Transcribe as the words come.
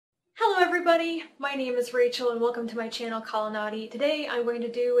everybody, my name is Rachel and welcome to my channel Colonati. Today I'm going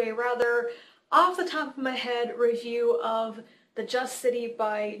to do a rather off the top of my head review of The Just City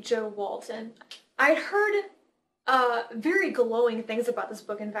by Jo Walton. I'd heard very glowing things about this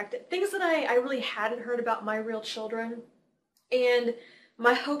book, in fact, things that I really hadn't heard about My Real Children, and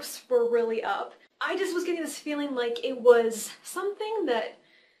my hopes were really up. I just was getting this feeling like it was something that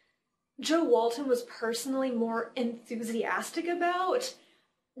Jo Walton was personally more enthusiastic about,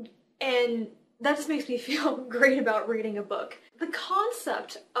 and that just makes me feel great about reading a book. The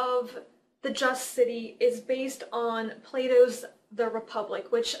concept of The Just City is based on Plato's The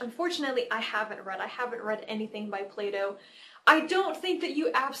Republic, which unfortunately I haven't read. I haven't read anything by Plato. I don't think that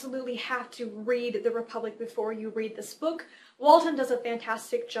you absolutely have to read The Republic before you read this book. Walton does a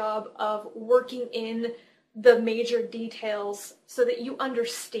fantastic job of working in the major details so that you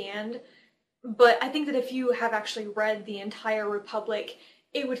understand, but I think that if you have actually read the entire Republic,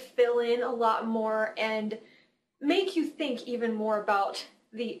 it would fill in a lot more and make you think even more about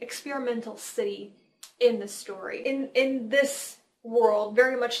the experimental city in the story. In this world,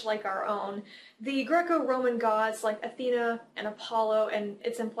 very much like our own, the Greco-Roman gods like Athena and Apollo, and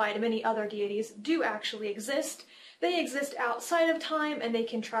it's implied many other deities, do actually exist. They exist outside of time and they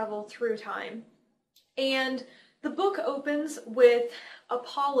can travel through time. And the book opens with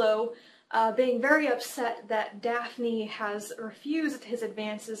Apollo being very upset that Daphne has refused his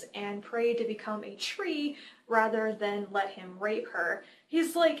advances and prayed to become a tree rather than let him rape her.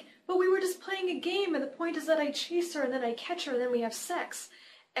 He's like, but we were just playing a game and the point is that I chase her and then I catch her and then we have sex.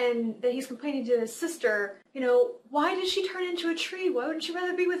 And then he's complaining to his sister, you know, why did she turn into a tree? Why wouldn't she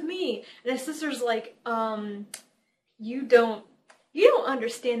rather be with me? And his sister's like, you don't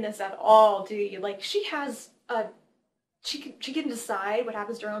understand this at all, do you? Like, she has a she can decide what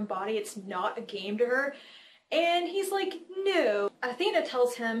happens to her own body. It's not a game to her. And he's like, no. Athena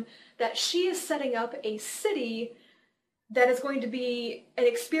tells him that she is setting up a city that is going to be an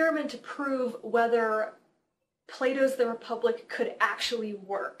experiment to prove whether Plato's The Republic could actually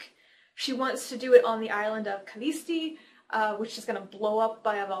work. She wants to do it on the island of Callisti, which is going to blow up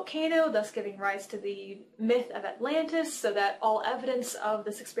by a volcano, thus giving rise to the myth of Atlantis, so that all evidence of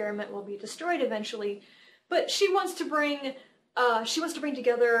this experiment will be destroyed eventually. But she wants to bring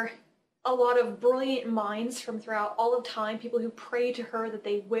together a lot of brilliant minds from throughout all of time, people who pray to her that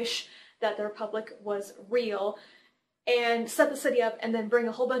they wish that the Republic was real, and set the city up and then bring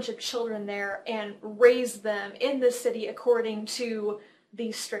a whole bunch of children there and raise them in this city according to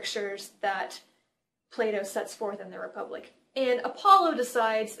the strictures that Plato sets forth in the Republic. And Apollo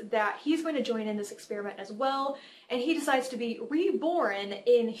decides that he's going to join in this experiment as well, and he decides to be reborn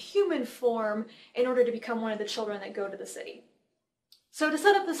in human form in order to become one of the children that go to the city. So to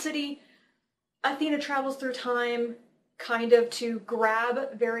set up the city, Athena travels through time kind of to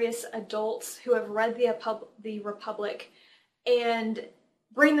grab various adults who have read the Republic and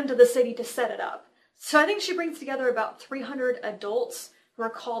bring them to the city to set it up. So I think she brings together about 300 adults who are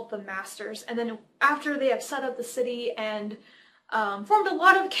called the Masters, and then after they have set up the city and formed a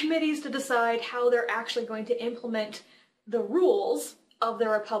lot of committees to decide how they're actually going to implement the rules of the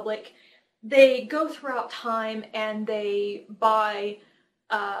Republic, they go throughout time and they buy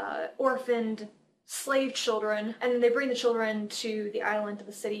orphaned slave children, and then they bring the children to the island of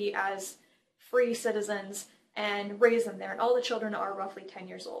the city as free citizens and raise them there, and all the children are roughly 10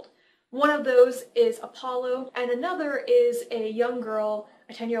 years old. One of those is Apollo, and another is a young girl,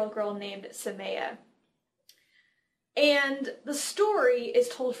 a 10-year-old girl named Samea. And the story is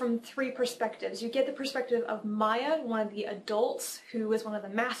told from three perspectives. You get the perspective of Maya, one of the adults who is one of the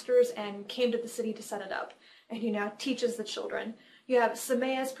masters and came to the city to set it up, and who now teaches the children. You have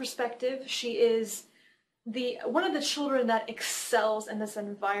Samea's perspective. She is one of the children that excels in this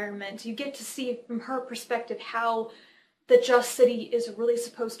environment. You get to see from her perspective how the Just City is really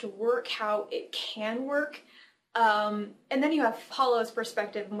supposed to work, how it can work. And then you have Apollo's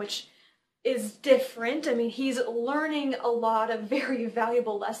perspective, which is different. I mean, he's learning a lot of very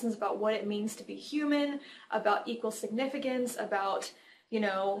valuable lessons about what it means to be human, about equal significance, about, you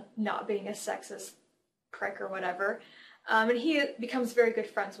know, not being a sexist prick or whatever. And he becomes very good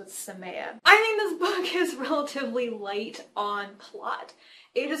friends with Samea. I think this book is relatively light on plot.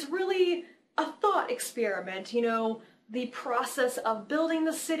 It is really a thought experiment, you know, the process of building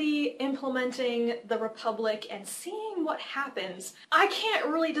the city, implementing the Republic, and seeing what happens. I can't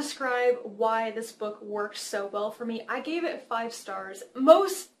really describe why this book worked so well for me. I gave it 5 stars.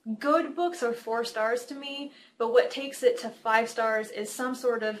 Most good books are 4 stars to me, but what takes it to 5 stars is some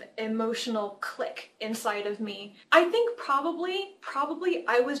sort of emotional click inside of me. I think probably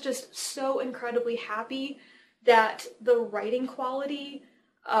I was just so incredibly happy that the writing quality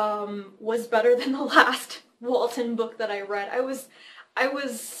was better than the last Walton book that I read. I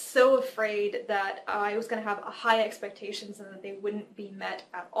was so afraid that I was going to have high expectations and that they wouldn't be met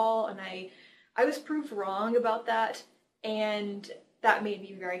at all, and I was proved wrong about that, and that made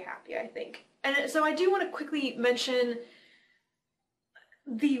me very happy, I think. And so I do want to quickly mention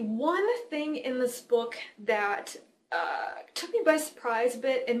the one thing in this book that took me by surprise a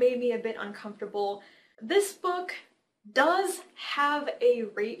bit and made me a bit uncomfortable. This book does have a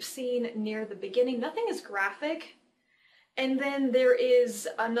rape scene near the beginning. Nothing is graphic. And then there is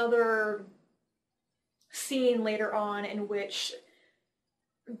another scene later on in which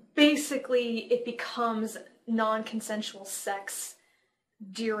basically it becomes non-consensual sex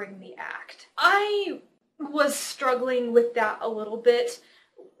during the act. I was struggling with that a little bit.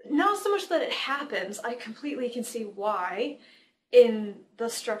 Not so much that it happens, I completely can see why in the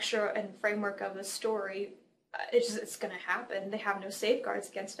structure and framework of the story. It's gonna happen. They have no safeguards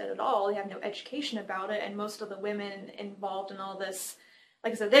against it at all. They have no education about it, and most of the women involved in all this,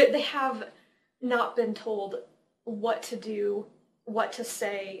 like I said, they have not been told what to do, what to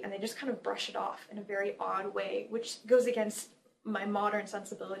say, and they just kind of brush it off in a very odd way, which goes against my modern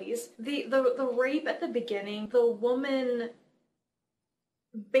sensibilities. The rape at the beginning, the woman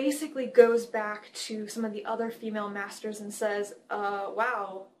basically goes back to some of the other female masters and says,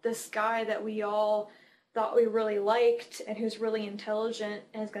 wow, this guy that we all thought we really liked and who's really intelligent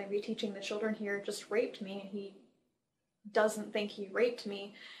and is going to be teaching the children here just raped me, and he doesn't think he raped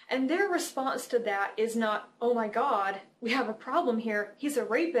me. And their response to that is not, oh my god, we have a problem here, he's a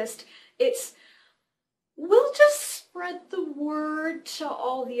rapist. It's, we'll just spread the word to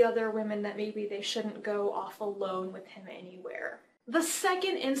all the other women that maybe they shouldn't go off alone with him anywhere. The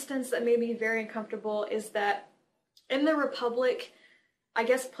second instance that made me very uncomfortable is that in the Republic, I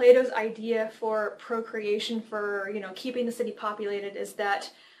guess Plato's idea for procreation, for, you know, keeping the city populated, is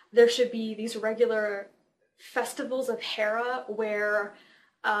that there should be these regular festivals of Hera where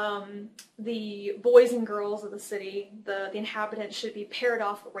the boys and girls of the city, the inhabitants, should be paired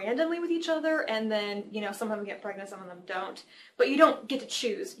off randomly with each other, and then, you know, some of them get pregnant, some of them don't. But you don't get to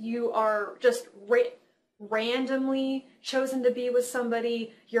choose. You are just randomly chosen to be with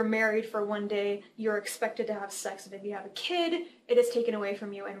somebody. You're married for one day, you're expected to have sex, and if you have a kid, it is taken away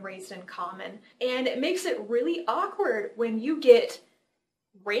from you and raised in common. And it makes it really awkward when you get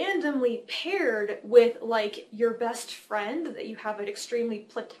randomly paired with, like, your best friend that you have an extremely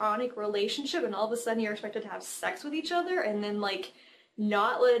platonic relationship, and all of a sudden you're expected to have sex with each other and then, like,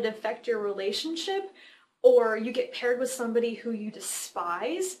 not let it affect your relationship. Or you get paired with somebody who you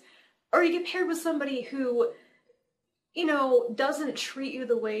despise, or you get paired with somebody who, you know, doesn't treat you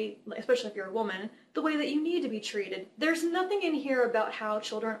the way, especially if you're a woman, the way that you need to be treated. There's nothing in here about how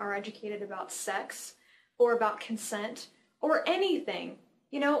children are educated about sex or about consent or anything.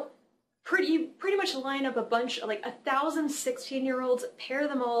 You know, you pretty much line up a bunch of, like, 1,000 16-year-olds, pair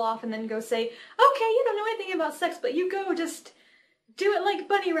them all off, and then go say, okay, you don't know anything about sex, but you go just do it like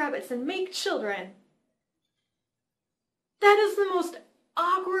bunny rabbits and make children. That is the most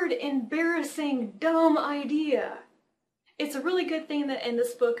awkward, embarrassing, dumb idea. It's a really good thing that in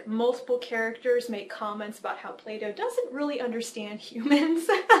this book multiple characters make comments about how Plato doesn't really understand humans.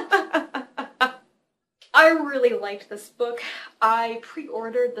 I really liked this book. I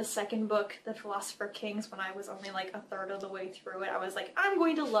pre-ordered the second book, The Philosopher Kings, when I was only like a third of the way through it. I was like, I'm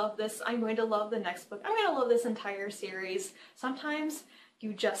going to love this. I'm going to love the next book. I'm going to love this entire series. Sometimes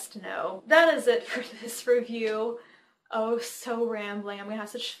you just know. That is it for this review. Oh, so rambling. I'm gonna have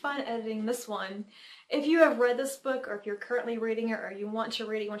such fun editing this one. If you have read this book, or if you're currently reading it, or you want to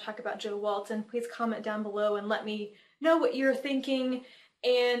read it, you want to talk about Jo Walton, please comment down below and let me know what you're thinking,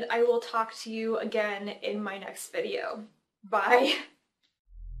 and I will talk to you again in my next video. Bye!